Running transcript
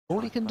All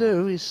he can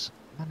do is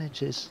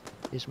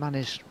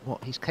manage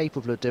what he's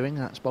capable of doing.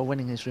 That's by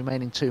winning his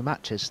remaining 2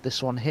 matches.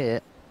 This one here.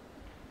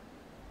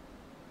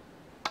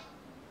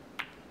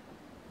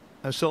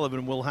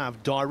 O'Sullivan will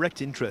have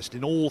direct interest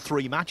in all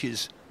 3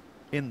 matches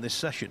in this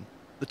session.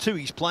 The 2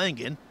 he's playing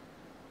in,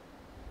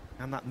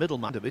 and that middle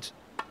man of it,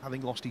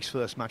 having lost his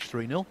first match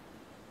 3-0.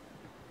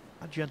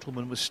 That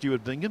gentleman was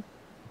Stuart Bingham,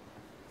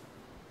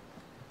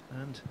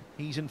 and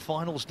he's in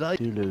finals day.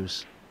 Do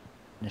lose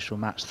initial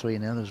match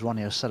 3-0, as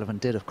Ronnie O'Sullivan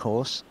did, of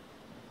course.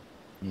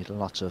 Need a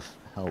lot of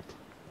help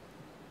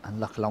and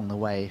luck along the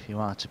way if you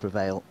are to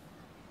prevail.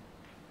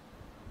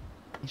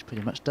 He's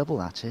pretty much double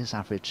that. His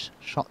average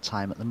shot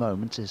time at the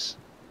moment is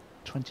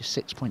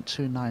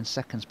 26.29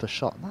 seconds per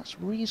shot. And that's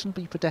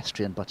reasonably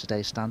pedestrian by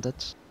today's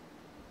standards.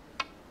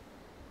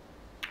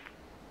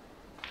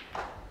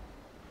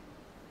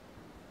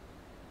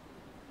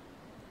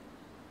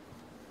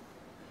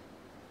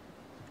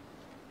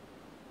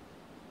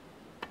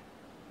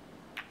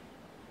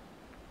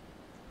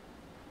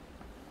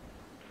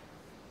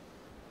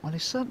 Well,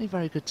 he's certainly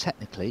very good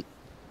technically.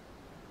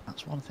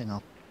 That's one thing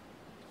I'll...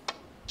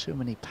 Too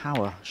many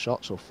power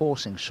shots or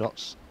forcing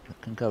shots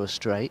that can go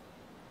astray.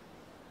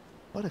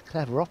 What a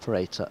clever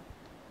operator.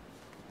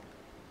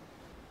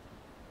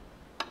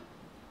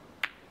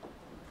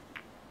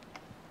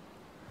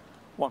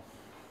 One.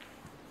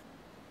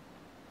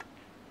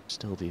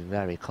 Still be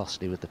very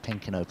costly with the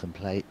pink in open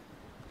play.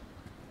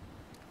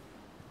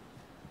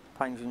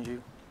 Pang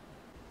Junxu.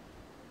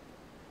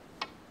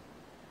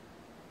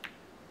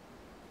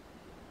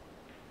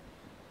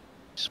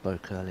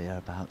 Spoke earlier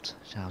about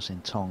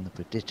Chhote Tong, the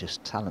prodigious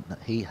talent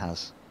that he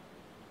has.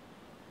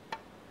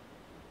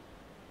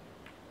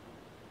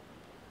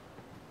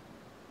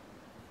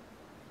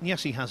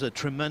 Yes, he has a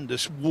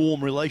tremendous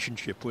warm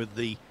relationship with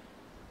the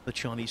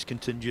Chinese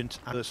contingent,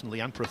 personally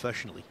and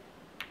professionally.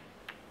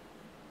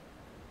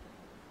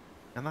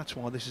 And that's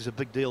why this is a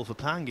big deal for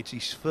Pang. It's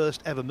his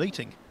first ever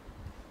meeting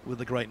with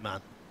the great man.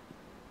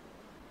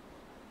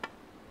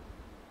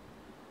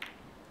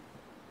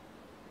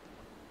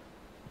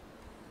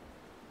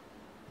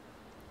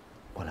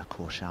 Well, of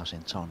course,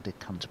 Chhote Tong did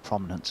come to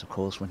prominence, of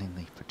course, winning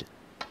the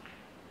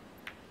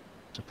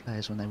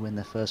players when they win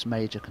their first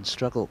major can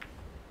struggle.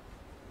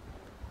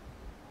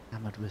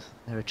 Hammered with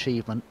their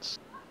achievements.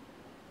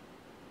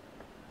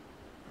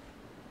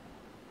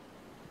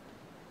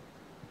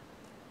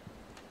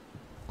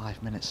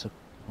 Five minutes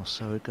or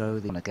so ago,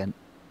 the again.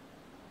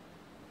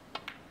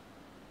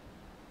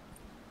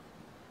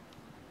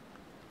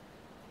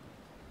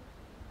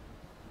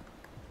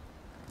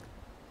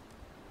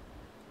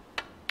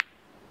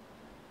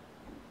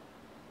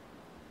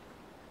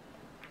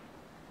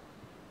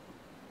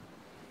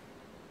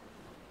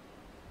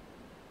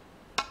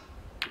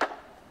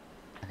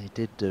 He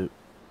did do.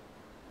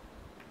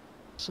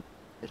 It's a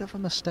bit of a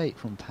mistake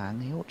from Pang.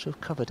 He ought to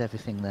have covered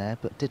everything there,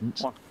 but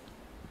didn't. One.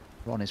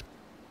 Ronnie's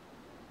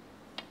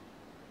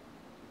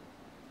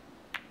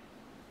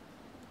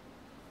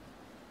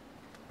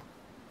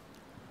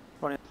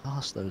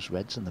past those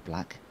reds and the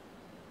black.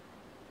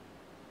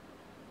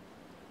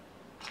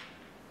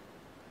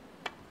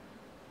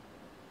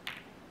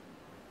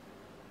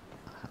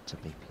 Had to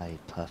be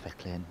played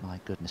perfectly, and my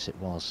goodness, it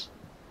was.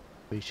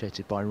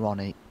 Appreciated by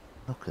Ronnie.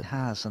 Look, it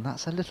has, and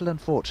that's a little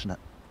unfortunate.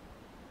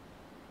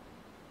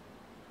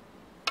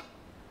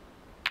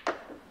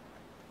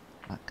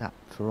 That gap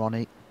for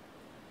Ronnie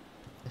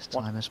this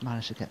time has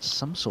managed to get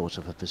some sort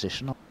of a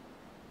position.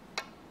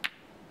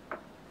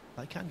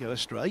 They can go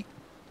astray.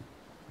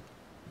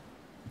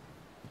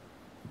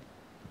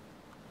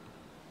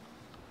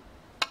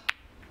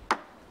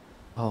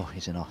 Oh,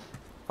 he's in off.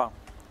 Foul.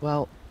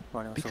 Well,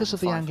 because of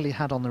the angle he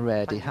had on the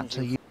red, he had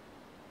to use.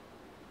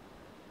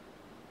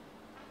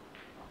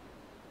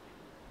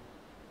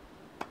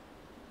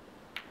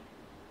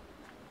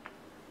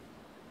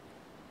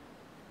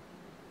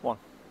 One.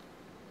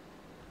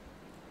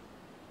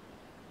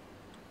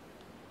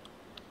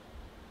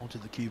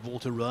 Wanted the cue ball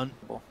to run.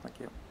 Ball,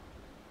 thank you.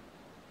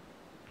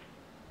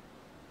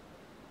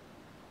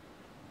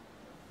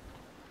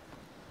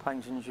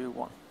 Pang Junxu,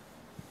 1.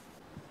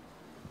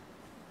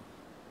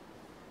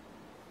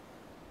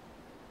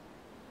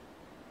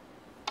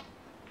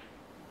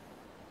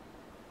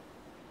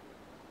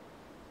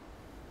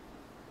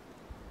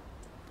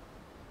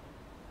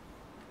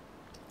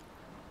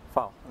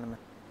 Foul.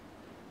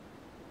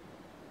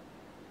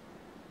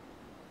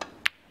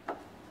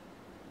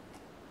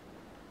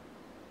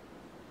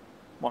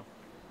 One.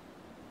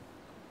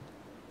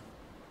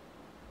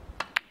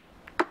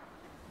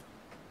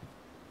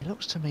 He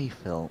looks to me,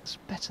 Phil, it's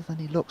better than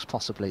he looks,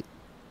 possibly.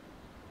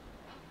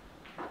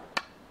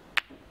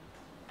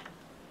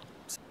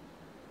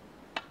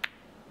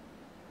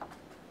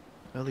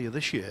 Earlier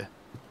this year.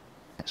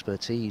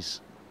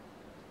 Expertise.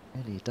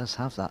 Really, he does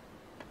have that.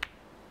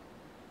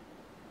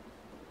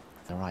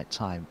 At the right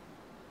time.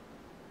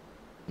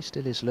 He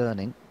still is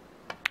learning.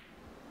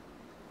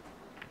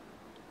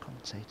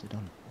 Commentated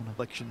on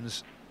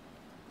Reflections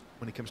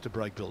when it comes to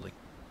break building.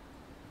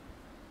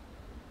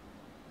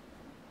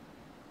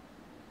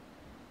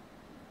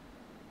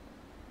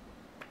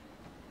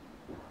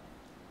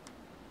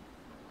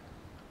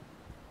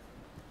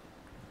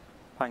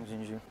 Pang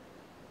Junxu.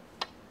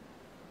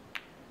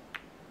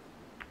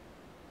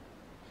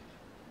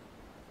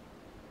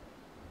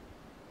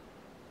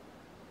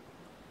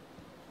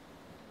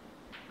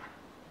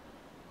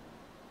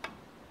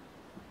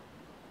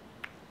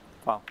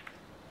 Foul.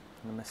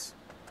 And a miss.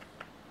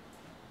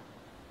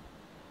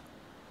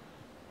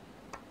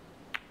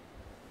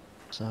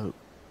 So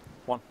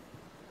 1.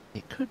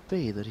 it could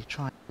be that he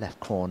tried left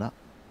corner,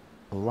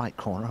 or right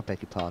corner, I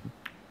beg your pardon.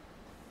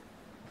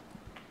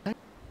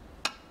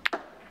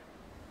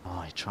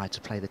 Oh, he tried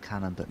to play the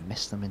cannon but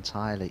missed them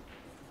entirely.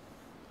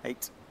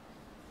 8.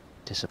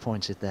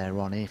 Disappointed there,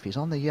 Ronnie. If he's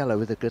on the yellow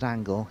with a good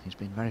angle, he's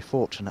been very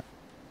fortunate.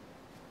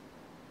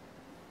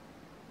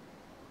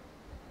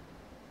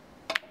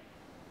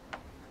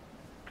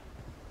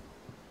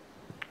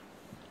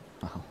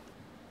 Well,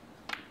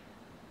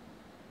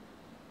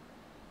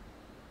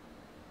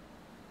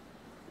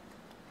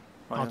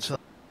 Right I'll answer. tell-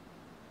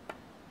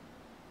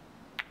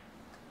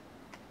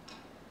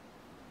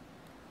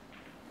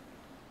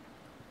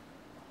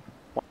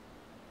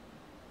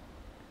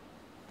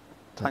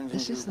 Pang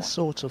this is Junxu, the 1.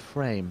 sort of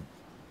frame,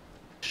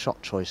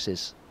 shot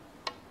choices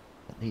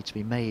that need to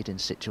be made in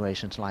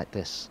situations like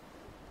this.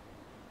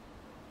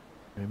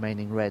 The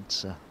remaining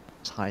reds are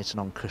tight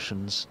and on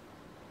cushions.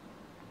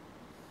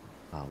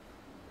 Oh.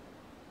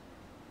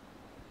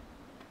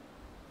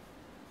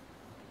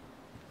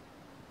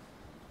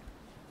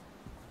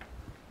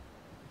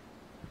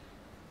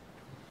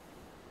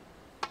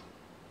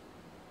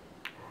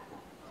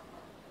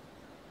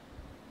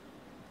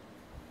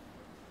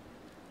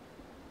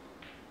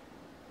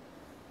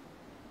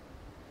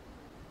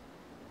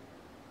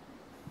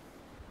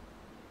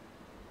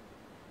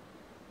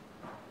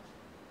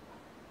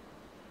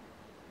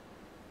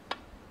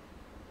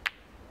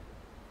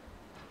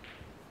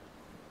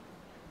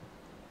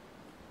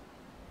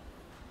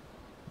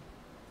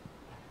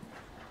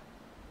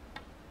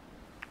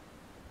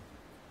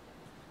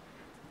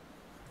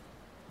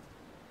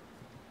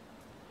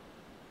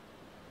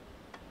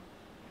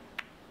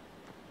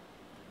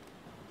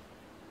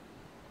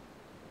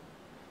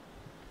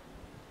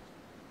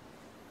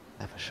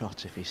 Clever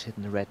shot if he's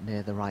hidden the red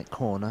near the right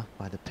corner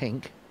by the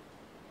pink.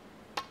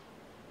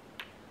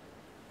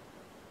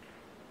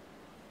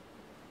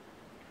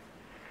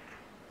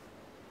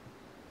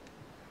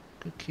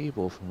 Good cue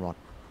ball from Rod.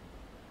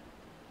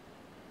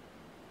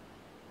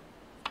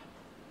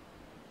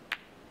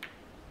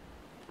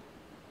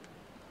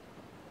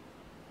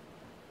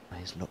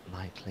 Plays look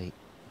likely,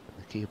 but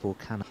the cue ball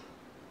cannot.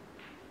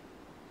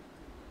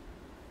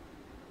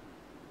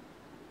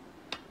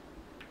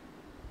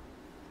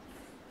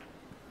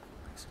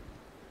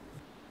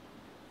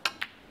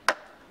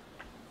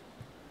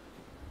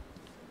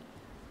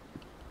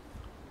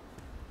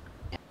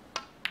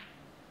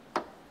 I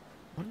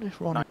wonder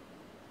if Ronnie...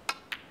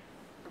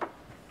 9.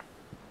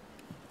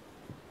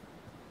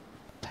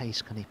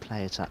 Pace can he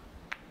play it at?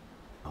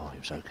 Oh, he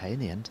was okay in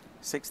the end.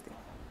 60.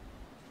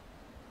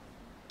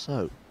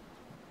 So,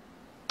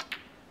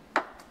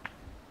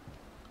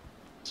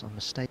 some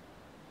mistake.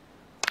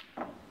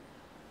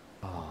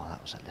 Oh,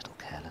 that was a little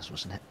careless,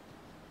 wasn't it?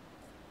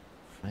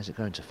 Where's it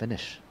going to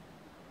finish?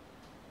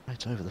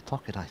 Right over the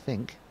pocket, I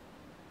think.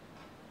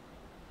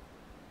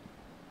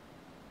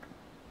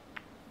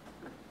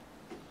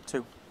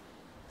 Two.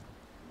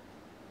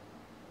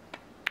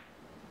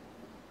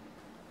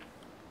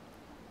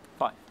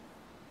 Five.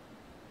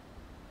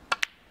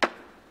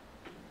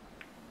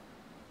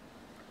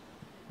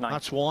 Nine.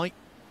 That's why.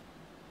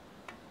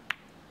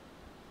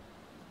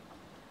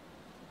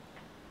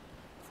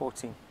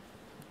 14.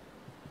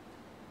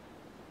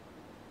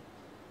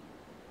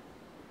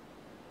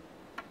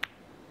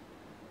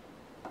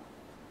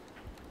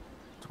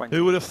 20.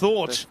 Who would have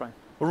thought? First frame.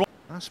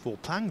 As for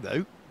Pang,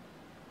 though,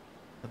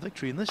 a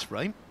victory in this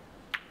frame,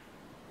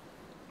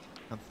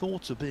 and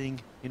thoughts of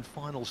being in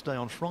finals day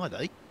on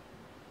Friday,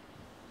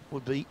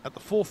 would be at the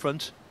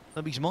forefront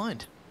of his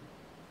mind.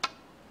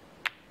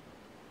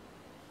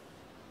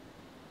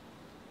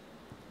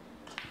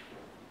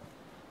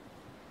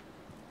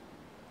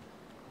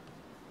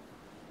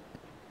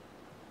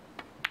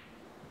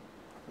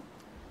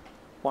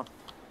 One.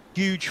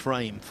 Huge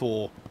frame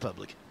for the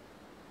public.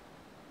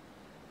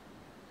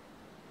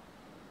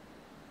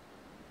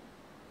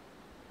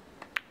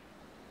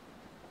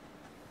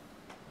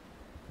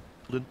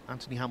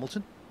 Anthony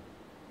Hamilton.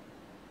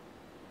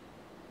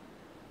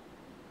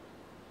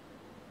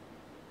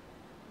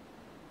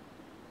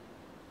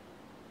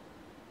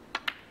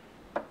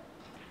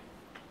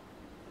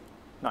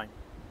 Nine.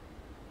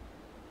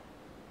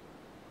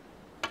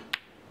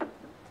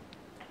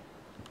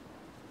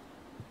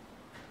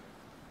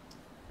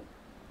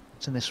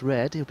 It's in this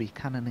red, he'll be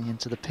cannoning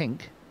into the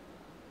pink.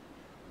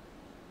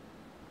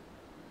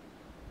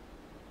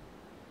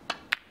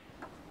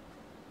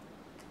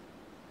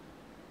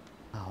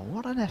 Oh,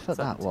 what an effort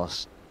that 17.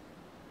 was.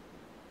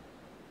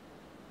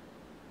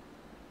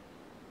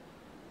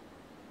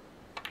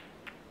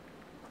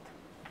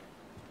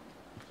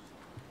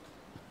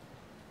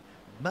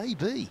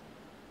 Maybe.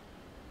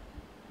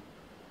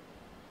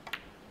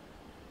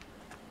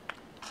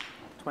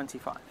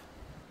 25.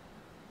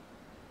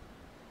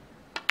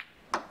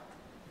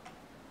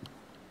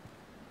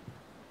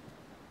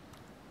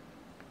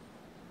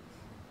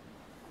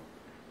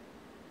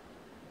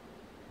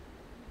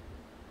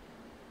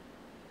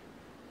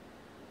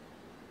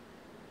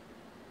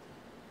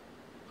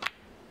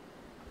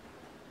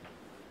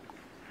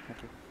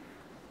 Thank you.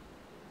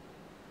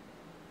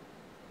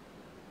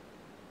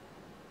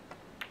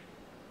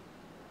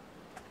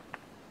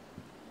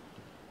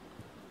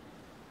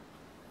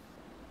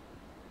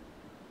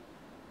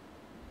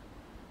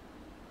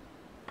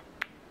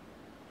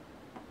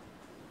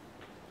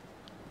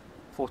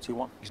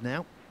 He's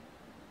now.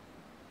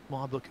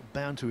 My book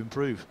bound to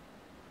improve.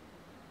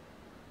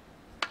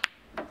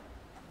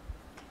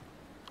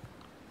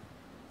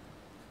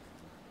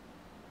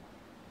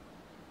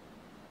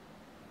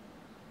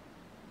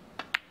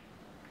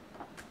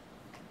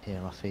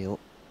 Here I feel.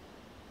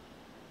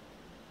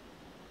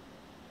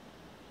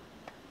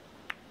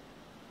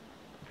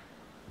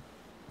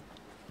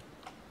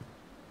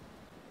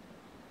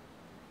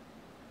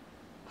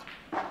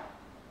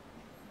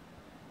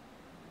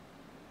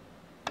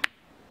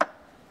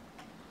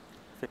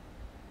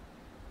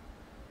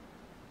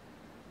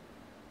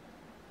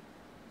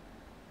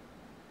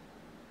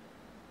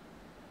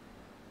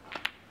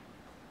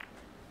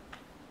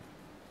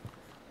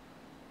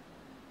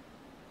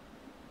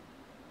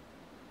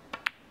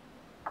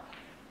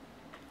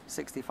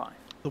 $65.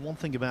 The one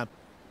thing about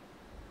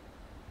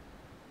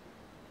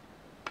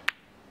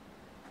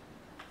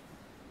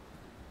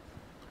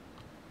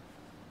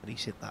but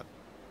he's hit that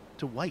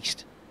to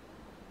waste.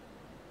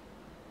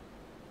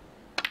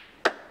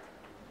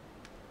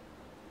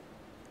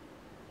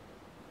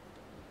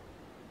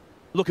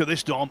 Look at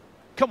this, Dom.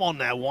 Come on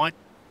now, White.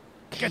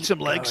 Get Keep some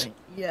legs. going.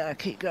 Yeah,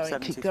 keep going,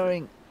 73. keep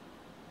going.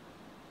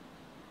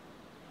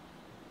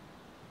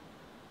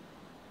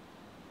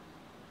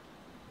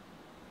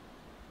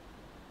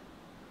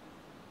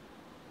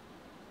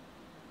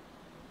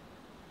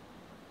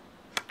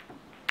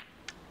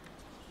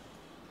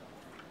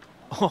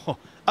 Oh,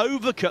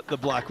 overcut the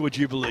black, would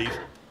you believe?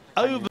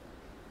 Over.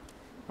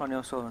 Ronnie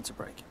O'Sullivan to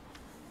break.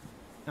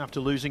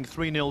 After losing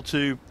 3-0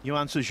 to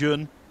Yuan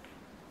Sejun,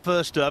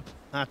 first up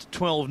at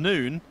 12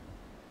 noon,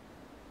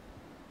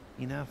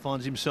 he now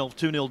finds himself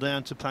 2-0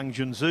 down to Pang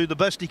Junxu. The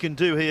best he can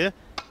do here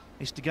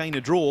is to gain a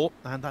draw,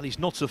 and that is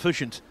not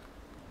sufficient.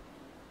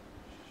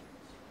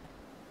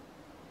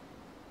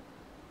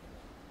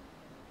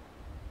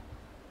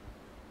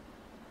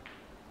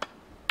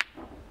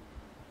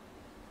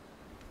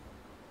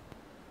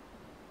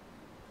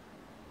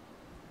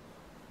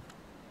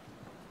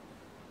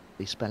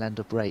 The spell end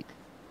of break.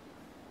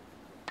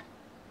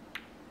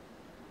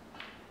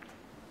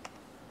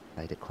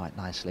 Played it quite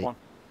nicely. 1.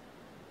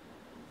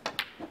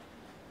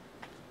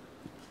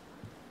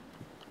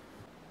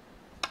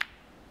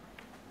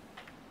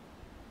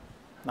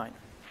 $9.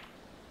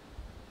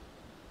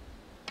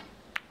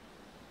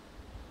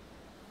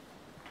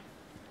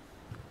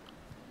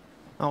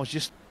 I was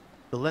just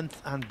the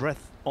length and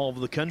breadth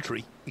of the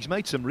country. He's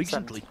made some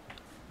recently. 70.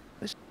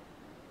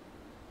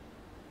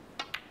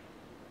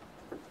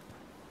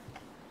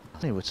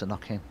 I knew to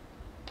knock in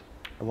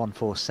a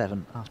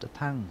 147 after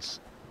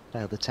Pang's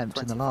failed attempt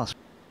in the 20. last.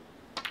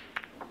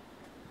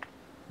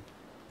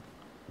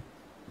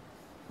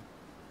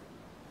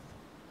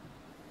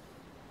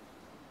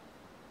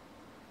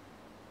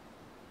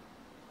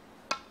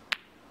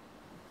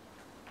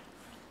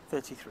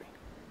 $33.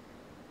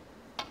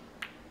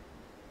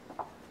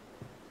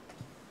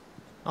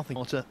 I think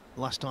what a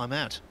last time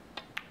out.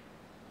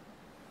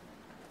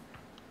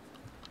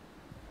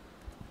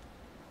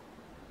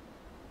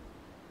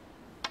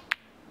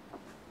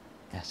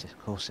 Yes, of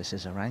course, this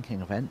is a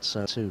ranking event,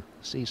 so 2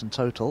 season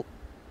total.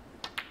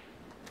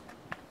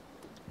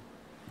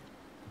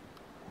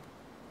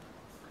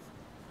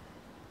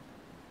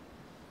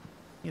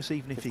 Yes,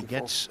 even if he 54.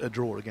 gets a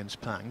draw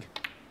against Pang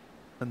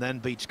and then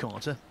beats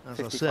Carter, as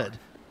 55. I said,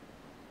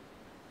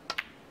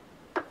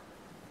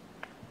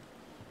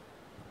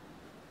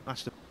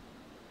 that's the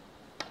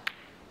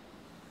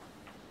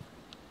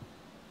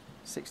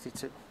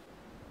 62.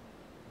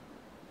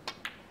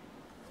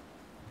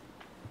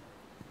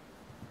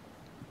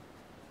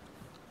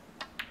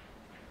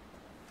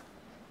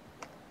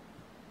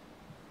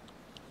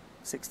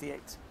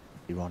 $68.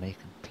 Ronnie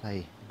can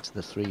play into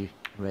the 3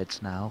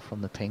 reds now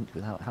from the pink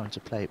without having to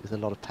play it with a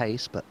lot of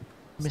pace, but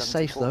miss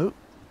safe 74. though.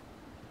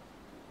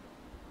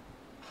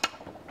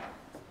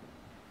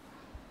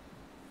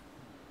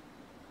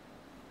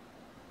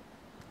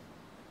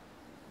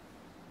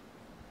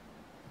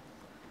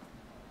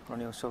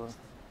 Ronnie O'Sullivan,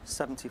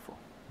 74.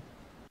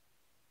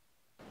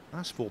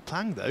 As for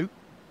Pang, though,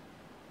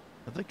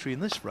 a victory in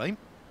this frame,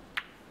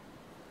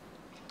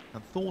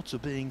 and thoughts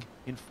of being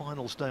in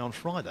finals day on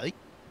Friday,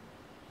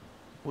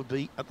 would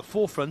be at the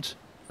forefront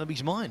of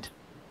his mind.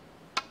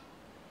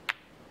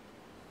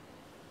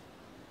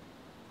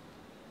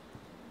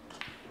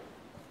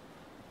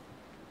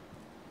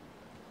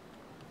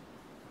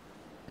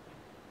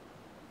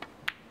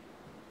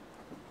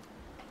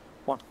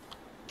 One.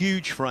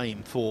 Huge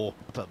frame for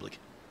the public.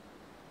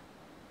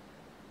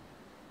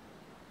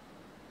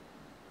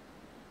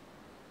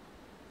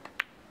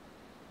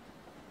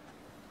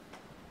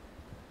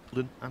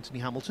 Anthony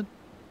Hamilton.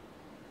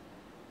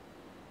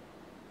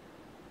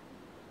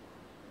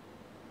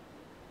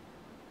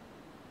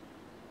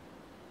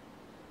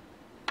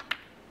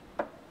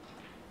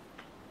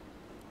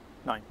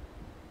 Nine.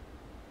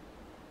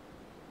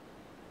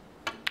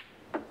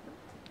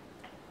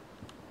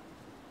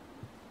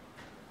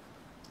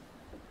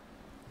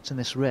 In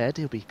this red,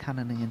 he'll be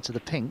cannoning into the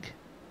pink.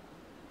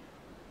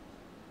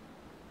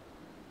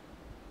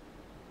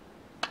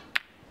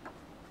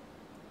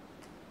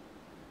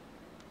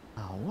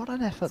 Oh, what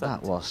an effort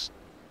that was.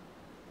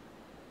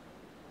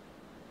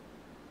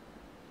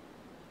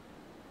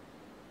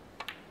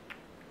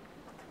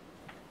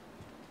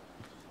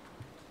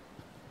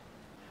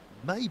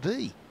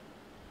 Maybe.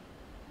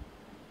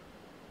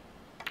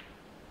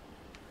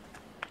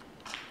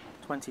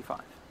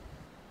 25.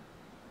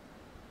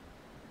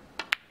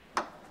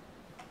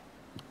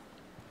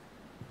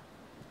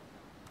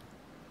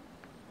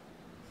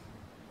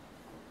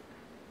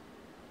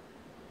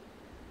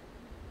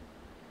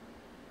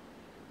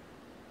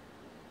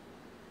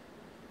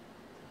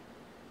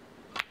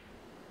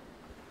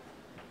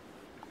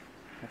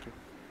 Thank you.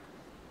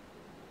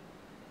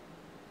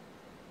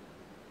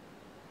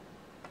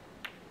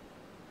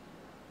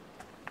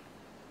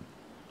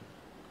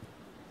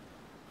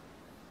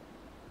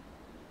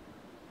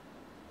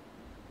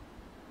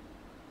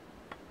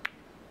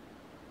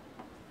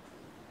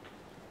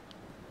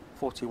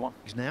 $41.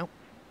 He's now.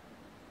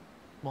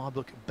 My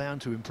book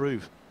bound to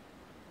improve.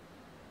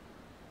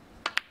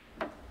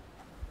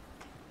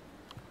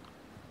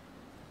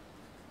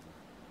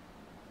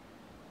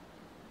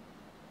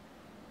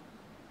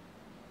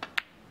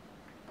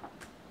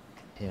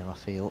 Here I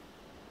feel.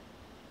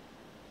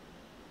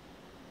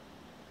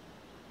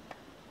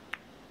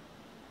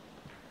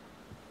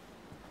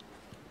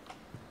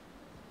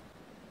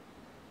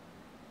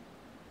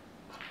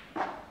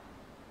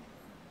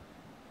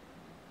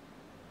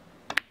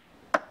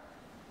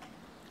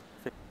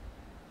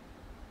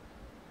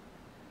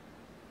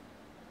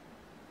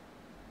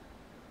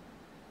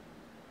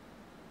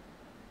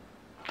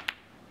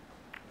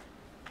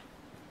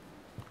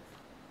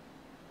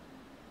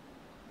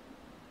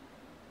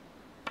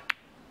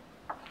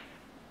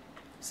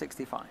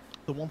 $65.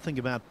 The one thing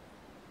about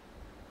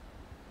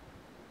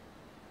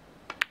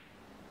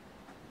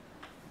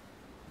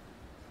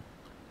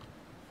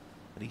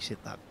and he's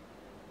hit that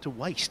to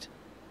waste.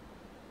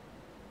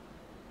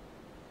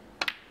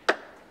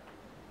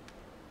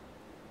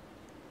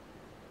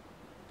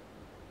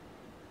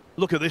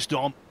 Look at this,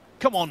 Dom.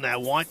 Come on now,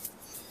 White.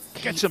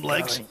 Get some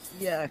legs. Going.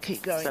 Yeah,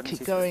 keep going, 73.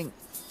 keep going.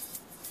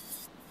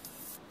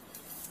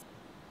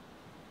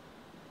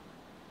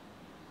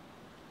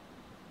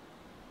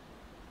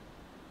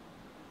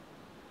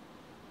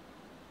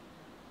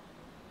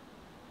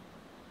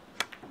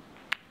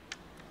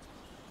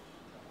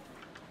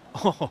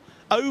 Oh,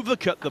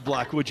 overcut the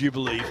black, would you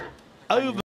believe? Over.